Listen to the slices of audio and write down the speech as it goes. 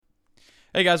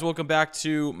Hey guys, welcome back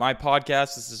to my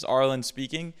podcast. This is Arlen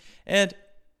speaking. And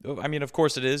I mean, of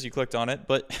course it is. You clicked on it,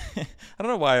 but I don't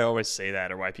know why I always say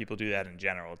that or why people do that in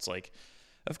general. It's like,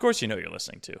 of course you know you're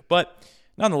listening to. But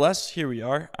nonetheless, here we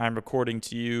are. I'm recording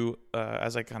to you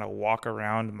as I kind of walk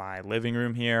around my living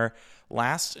room here.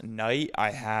 Last night,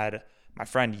 I had my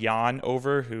friend Jan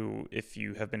over, who, if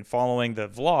you have been following the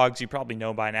vlogs, you probably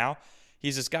know by now.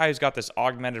 He's this guy who's got this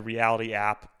augmented reality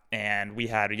app. And we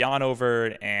had Jan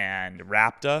over and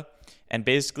Rapta. And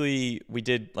basically, we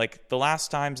did, like, the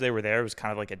last times they were there, it was kind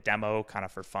of like a demo, kind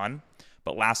of for fun.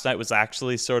 But last night was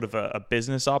actually sort of a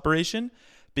business operation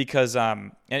because,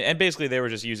 and basically they were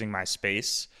just using my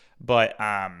space. But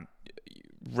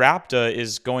Rapta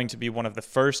is going to be one of the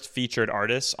first featured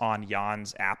artists on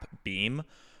Jan's app Beam,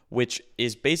 which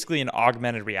is basically an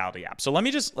augmented reality app. So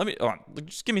just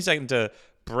give me a second to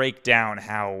break down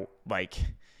how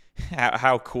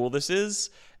cool this is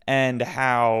and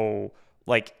how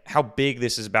big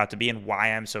this is about to be and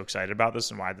why I'm so excited about this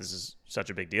and why this is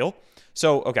such a big deal.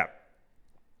 So, okay.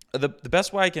 The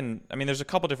best way there's a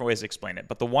couple different ways to explain it,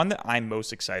 but the one that I'm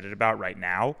most excited about right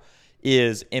now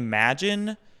is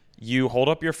imagine you hold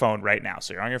up your phone right now.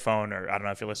 So you're on your phone, or I don't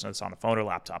know if you're listening to this on a phone or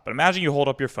laptop, but imagine you hold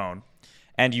up your phone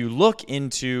and you look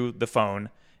into the phone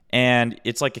and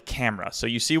it's like a camera. So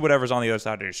you see whatever's on the other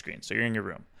side of your screen. So you're in your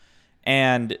room.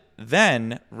 And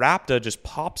then Rapta just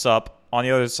pops up on the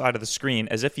other side of the screen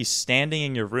as if he's standing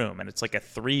in your room. And it's like a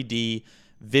 3D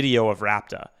video of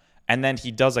Rapta. And then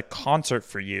he does a concert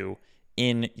for you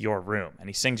in your room. And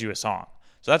he sings you a song.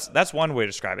 So that's one way to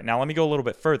describe it. Now, let me go a little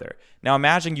bit further. Now,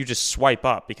 imagine you just swipe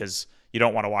up because you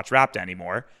don't want to watch Rapta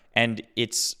anymore. And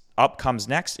it's up comes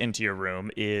next into your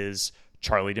room is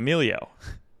Charli D'Amelio.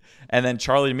 And then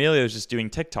Charli D'Amelio is just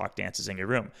doing TikTok dances in your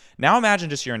room. Now,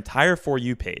 imagine just your entire For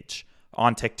You page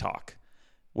on TikTok,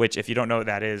 which if you don't know what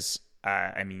that is,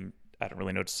 I don't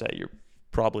really know what to say. You're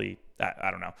probably, I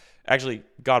don't know. Actually,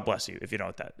 God bless you if you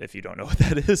don't know what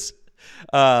that is.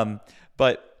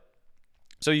 But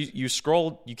so you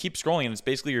scroll, you keep scrolling, and it's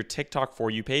basically your TikTok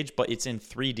For You page, but it's in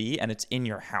 3D and it's in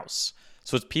your house.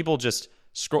 So it's people just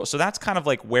scroll. So that's kind of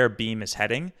like where Beam is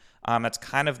heading. That's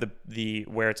kind of the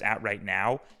where it's at right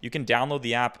now. You can download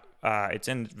the app. It's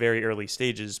in very early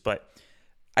stages, but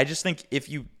I just think if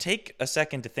you take a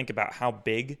second to think about how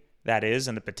big that is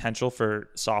and the potential for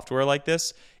software like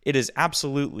this, it is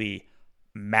absolutely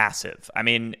massive. I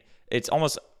mean, it's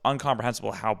almost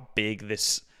incomprehensible how big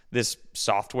this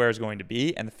software is going to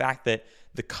be, and the fact that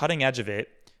the cutting edge of it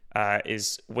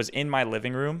was in my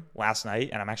living room last night,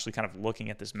 and I'm actually kind of looking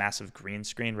at this massive green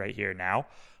screen right here now.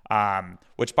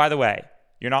 Which, by the way,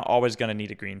 you're not always going to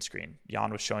need a green screen. Jan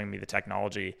was showing me the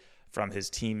technology from his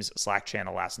team's Slack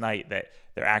channel last night that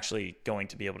they're actually going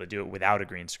to be able to do it without a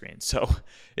green screen. So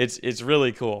it's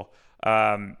really cool.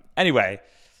 Anyway,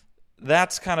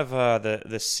 that's kind of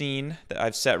the scene that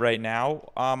I've set right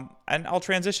now. And I'll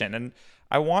transition. And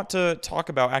I want to talk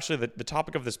about, actually, the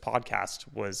topic of this podcast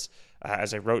was,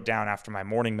 as I wrote down after my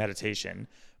morning meditation,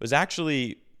 was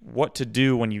actually what to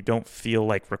do when you don't feel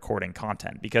like recording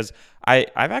content. Because I've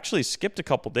actually skipped a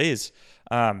couple days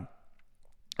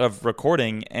of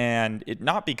recording, and it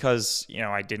not because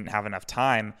I didn't have enough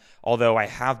time, although I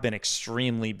have been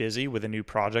extremely busy with a new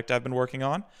project I've been working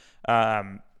on.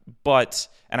 Literally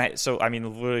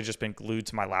just been glued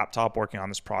to my laptop working on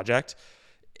this project.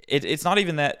 It's not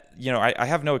even that I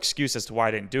have no excuse as to why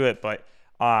I didn't do it, but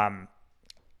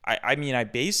I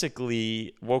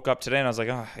basically woke up today and I was like,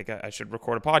 I should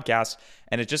record a podcast,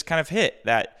 and it just kind of hit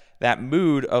that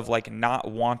mood of like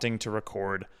not wanting to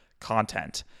record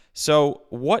content. So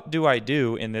what do I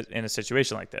do in a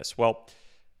situation like this? Well,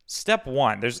 step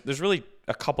one, there's really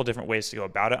a couple different ways to go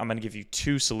about it. I'm going to give you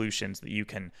two solutions that you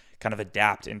can kind of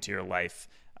adapt into your life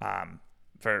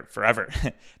for forever.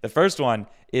 The first one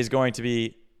is going to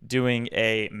be doing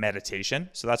a meditation.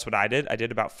 So that's what I did. I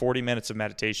did about 40 minutes of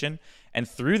meditation. And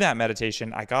through that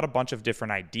meditation, I got a bunch of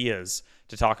different ideas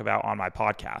to talk about on my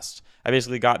podcast. I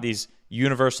basically got these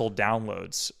universal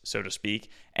downloads, so to speak.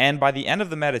 And by the end of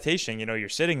the meditation, you're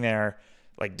sitting there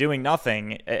like doing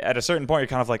nothing. At a certain point, you're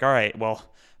kind of like, all right, well,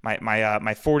 my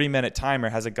 40-minute timer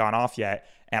hasn't gone off yet,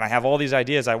 and I have all these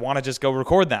ideas. I want to just go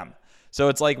record them. So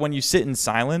it's like when you sit in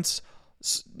silence,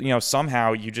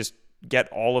 somehow you just get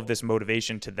all of this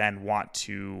motivation to then want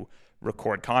to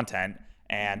record content,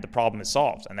 and the problem is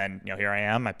solved. And then, here I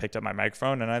am. I picked up my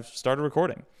microphone and I've started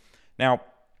recording. Now,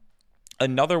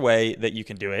 another way that you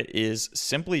can do it is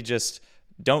simply just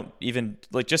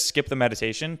just skip the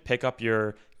meditation, pick up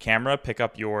your camera, pick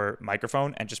up your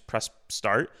microphone, and just press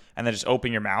start, and then just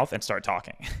open your mouth and start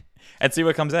talking and see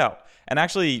what comes out. And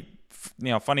actually,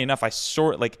 funny enough, I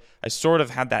sort of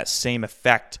had that same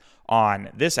effect on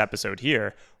this episode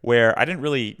here, where I didn't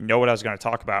really know what I was going to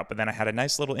talk about, but then I had a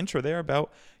nice little intro there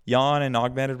about Yawn and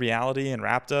augmented reality and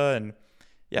Rapta, and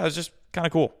yeah, it was just kind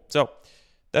of cool. So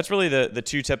that's really the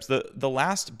two tips. The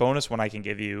last bonus one I can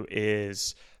give you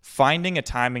is finding a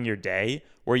time in your day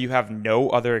where you have no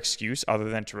other excuse other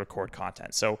than to record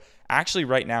content. So actually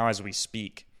right now as we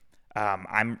speak,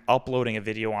 I'm uploading a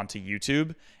video onto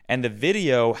YouTube, and the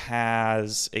video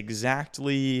has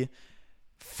exactly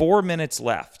 4 minutes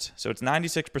left. So it's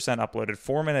 96% uploaded,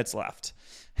 4 minutes left.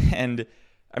 And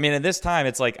I mean, at this time,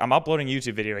 it's like I'm uploading a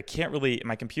YouTube video. I can't really,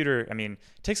 my computer, I mean,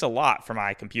 it takes a lot for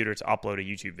my computer to upload a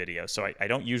YouTube video. So I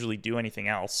don't usually do anything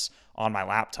else on my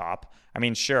laptop. I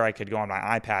mean, sure, I could go on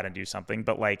my iPad and do something,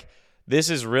 but like this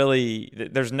is really,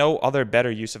 there's no other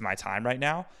better use of my time right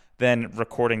now than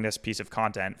recording this piece of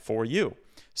content for you.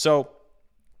 So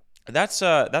that's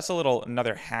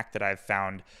another hack that I've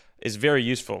found is very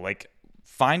useful. Like,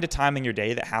 find a time in your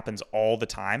day that happens all the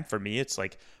time. For me, it's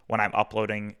like when I'm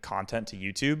uploading content to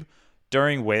YouTube,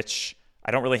 during which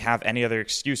I don't really have any other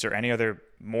excuse or any other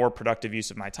more productive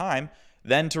use of my time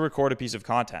than to record a piece of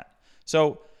content.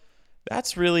 So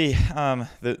that's really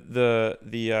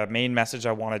the main message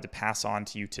I wanted to pass on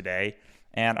to you today.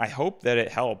 And I hope that it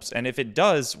helps. And if it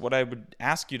does, what I would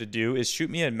ask you to do is shoot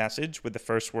me a message with the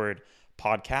first word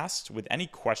podcast with any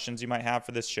questions you might have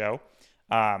for this show.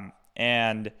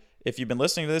 And if you've been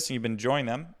listening to this and you've been enjoying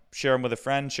them, share them with a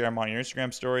friend, share them on your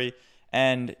Instagram story.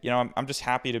 And, I'm just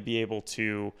happy to be able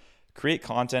to create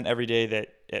content every day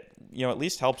that, at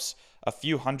least helps a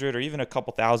few hundred or even a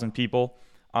couple thousand people.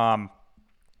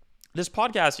 This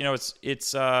podcast,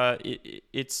 it's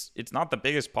not the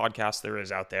biggest podcast there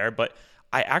is out there, but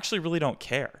I actually really don't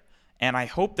care. And I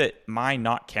hope that my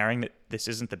not caring that this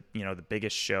isn't the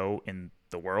biggest show in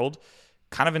the world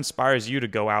kind of inspires you to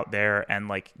go out there and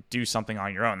like do something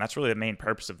on your own. That's really the main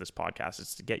purpose of this podcast,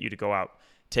 is to get you to go out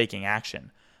taking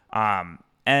action.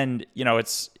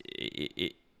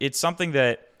 It's something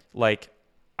that like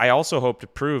I also hope to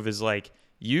prove is like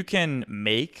you can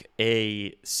make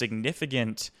a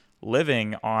significant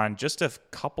living on just a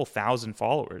couple thousand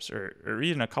followers or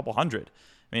even a couple hundred.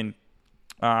 I mean,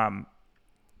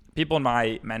 people in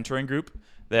my mentoring group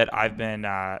that I've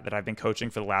been coaching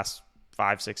for the last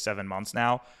 5, 6, 7 months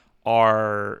now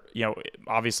are,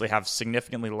 obviously have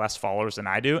significantly less followers than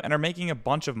I do and are making a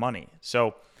bunch of money.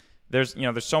 So there's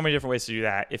so many different ways to do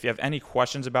that. If you have any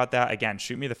questions about that, again,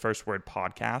 shoot me the first word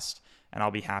podcast and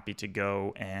I'll be happy to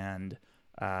go and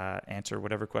answer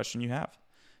whatever question you have.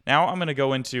 Now I'm going to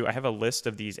go into, I have a list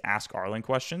of these Ask Arlen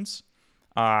questions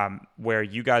where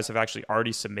you guys have actually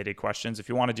already submitted questions. If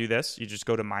you want to do this, you just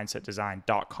go to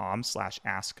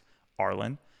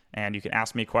mindsetdesign.com/askarlen. And you can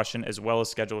ask me a question as well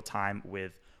as schedule a time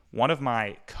with one of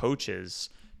my coaches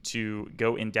to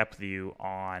go in depth with you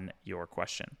on your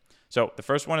question. So the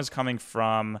first one is coming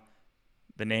from,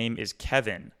 the name is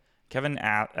Kevin. Kevin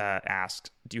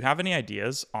asked, do you have any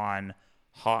ideas on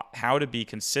how to be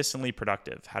consistently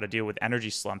productive, how to deal with energy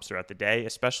slumps throughout the day,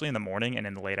 especially in the morning and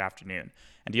in the late afternoon?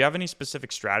 And do you have any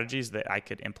specific strategies that I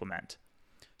could implement?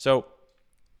 So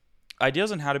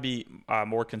ideas on how to be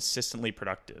more consistently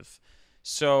productive.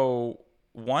 So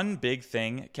one big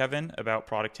thing, Kevin, about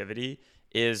productivity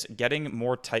is getting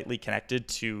more tightly connected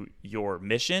to your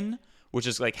mission, which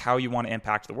is like how you want to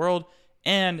impact the world,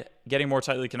 and getting more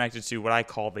tightly connected to what I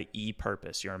call the E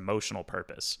purpose, your emotional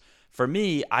purpose. For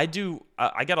me, I get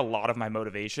a lot of my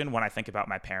motivation when I think about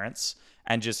my parents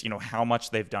and just, how much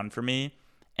they've done for me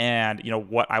and,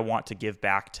 what I want to give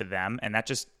back to them. And that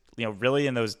just, really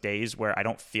in those days where I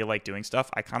don't feel like doing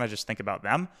stuff, I kind of just think about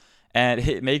them. And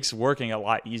it makes working a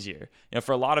lot easier.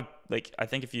 For a lot of, like, I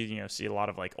think if you, see a lot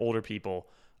of like older people,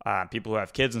 people who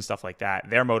have kids and stuff like that,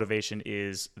 their motivation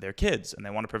is their kids and they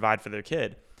want to provide for their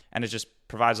kid. And it just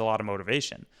provides a lot of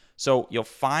motivation. So you'll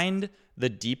find the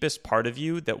deepest part of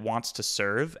you that wants to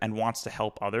serve and wants to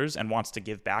help others and wants to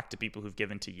give back to people who've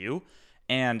given to you,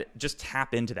 and just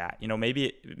tap into that.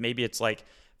 Maybe it's like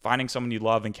finding someone you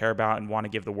love and care about and want to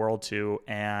give the world to,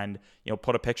 and,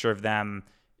 put a picture of them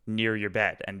near your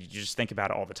bed and you just think about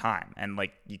it all the time. And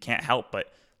like, you can't help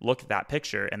but look at that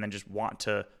picture and then just want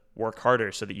to work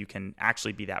harder so that you can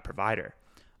actually be that provider.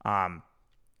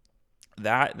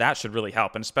 That should really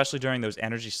help. And especially during those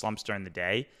energy slumps during the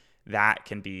day, that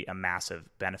can be a massive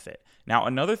benefit. Now,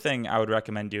 another thing I would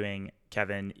recommend doing,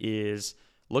 Kevin, is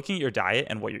looking at your diet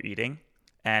and what you're eating.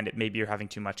 And maybe you're having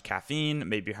too much caffeine,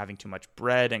 maybe you're having too much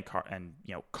bread and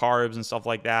carbs and stuff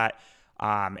like that.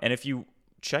 And if you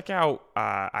check out,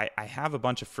 I have a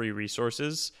bunch of free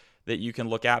resources that you can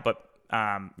look at, but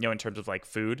in terms of like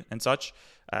food and such.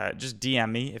 Just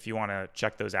DM me if you want to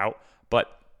check those out.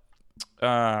 But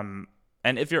and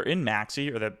if you're in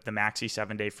Maxi or the Maxi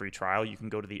 7-day free trial, you can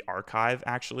go to the archive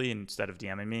actually instead of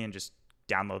DMing me and just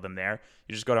download them there.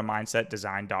 You just go to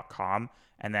mindsetdesign.com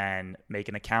and then make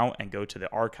an account and go to the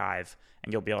archive,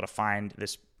 and you'll be able to find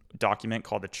this document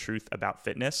called The Truth About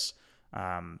Fitness.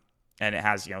 And it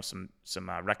has, some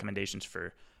recommendations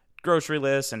for grocery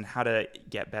lists and how to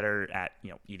get better at,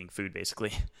 eating food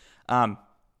basically.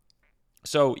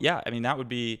 So yeah, I mean, that would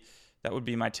be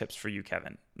my tips for you,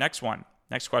 Kevin. Next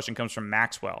question comes from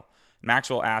Maxwell.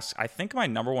 Maxwell asks, I think my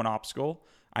number one obstacle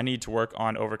I need to work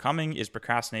on overcoming is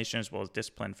procrastination as well as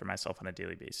discipline for myself on a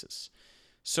daily basis.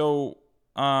 So,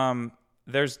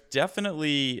 there's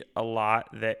definitely a lot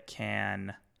that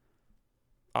can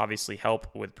obviously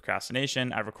help with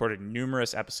procrastination. I've recorded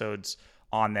numerous episodes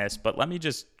on this, but let me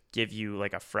just give you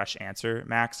like a fresh answer,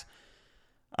 Max.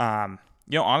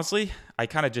 Honestly, I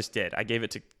kind of just did. I gave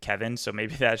it to Kevin, so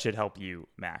maybe that should help you,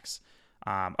 Max.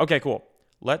 Okay, cool.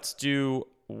 Let's do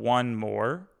one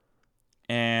more.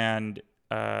 And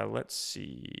let's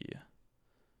see.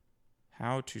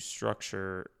 How to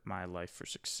structure my life for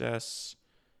success.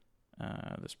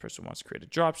 This person wants to create a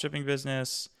dropshipping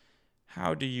business.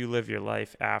 How do you live your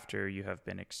life after you have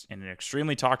been in an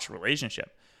extremely toxic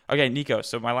relationship? Okay, Nico,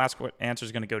 so my last answer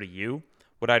is going to go to you.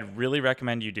 What I'd really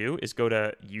recommend you do is go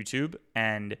to YouTube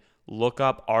and look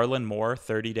up Arlen Moore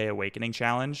 30-Day Awakening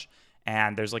Challenge.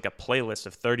 And there's like a playlist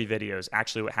of 30 videos,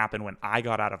 actually what happened when I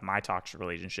got out of my toxic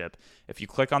relationship. If you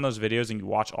click on those videos and you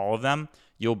watch all of them,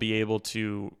 you'll be able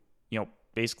to,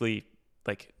 basically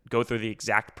like go through the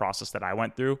exact process that I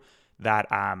went through that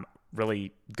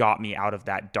really got me out of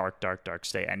that dark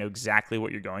state. I know exactly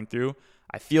what you're going through.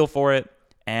 I feel for it.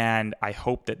 And I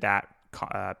hope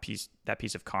that piece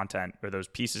of content or those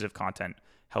pieces of content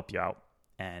help you out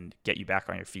and get you back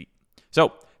on your feet.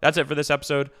 So that's it for this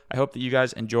episode. I hope that you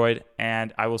guys enjoyed,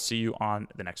 and I will see you on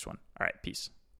the next one. All right, peace.